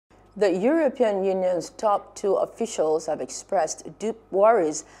The European Union's top two officials have expressed deep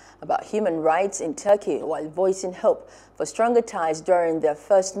worries about human rights in Turkey while voicing hope for stronger ties during their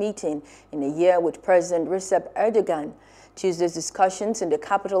first meeting in a year with President Recep Erdogan. Tuesday's discussions in the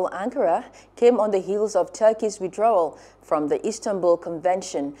capital, Ankara, came on the heels of Turkey's withdrawal from the Istanbul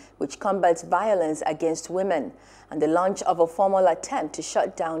Convention, which combats violence against women, and the launch of a formal attempt to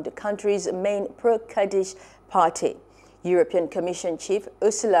shut down the country's main pro-Kurdish party. European Commission Chief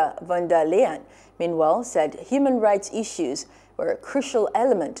Ursula von der Leyen, meanwhile, said human rights issues were a crucial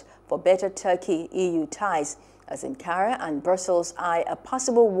element for better Turkey-EU ties, as Ankara and Brussels eye a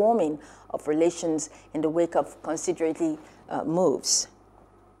possible warming of relations in the wake of conciliatory moves.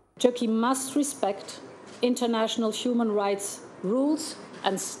 Turkey must respect international human rights rules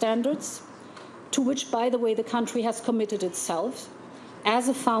and standards, to which, by the way, the country has committed itself as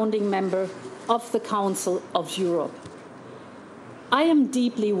a founding member of the Council of Europe. I am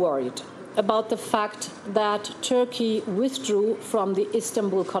deeply worried about the fact that Turkey withdrew from the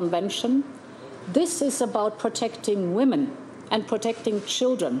Istanbul Convention. This is about protecting women and protecting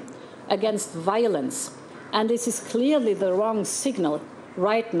children against violence, and this is clearly the wrong signal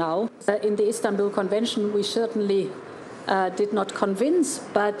right now. In the Istanbul Convention, we certainly did not convince,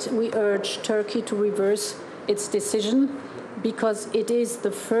 but we urge Turkey to reverse its decision because it is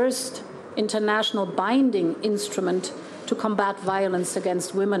the first international binding instrument to combat violence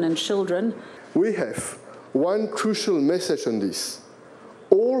against women and children. We have one crucial message on this.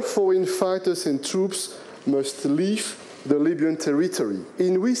 All foreign fighters and troops must leave the Libyan territory.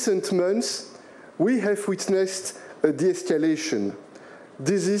 In recent months, we have witnessed a de-escalation.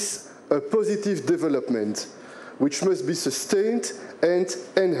 This is a positive development, which must be sustained and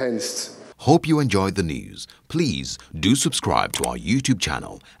enhanced. Hope you enjoyed the news. Please do subscribe to our YouTube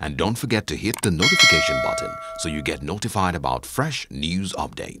channel and don't forget to hit the notification button so you get notified about fresh news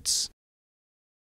updates.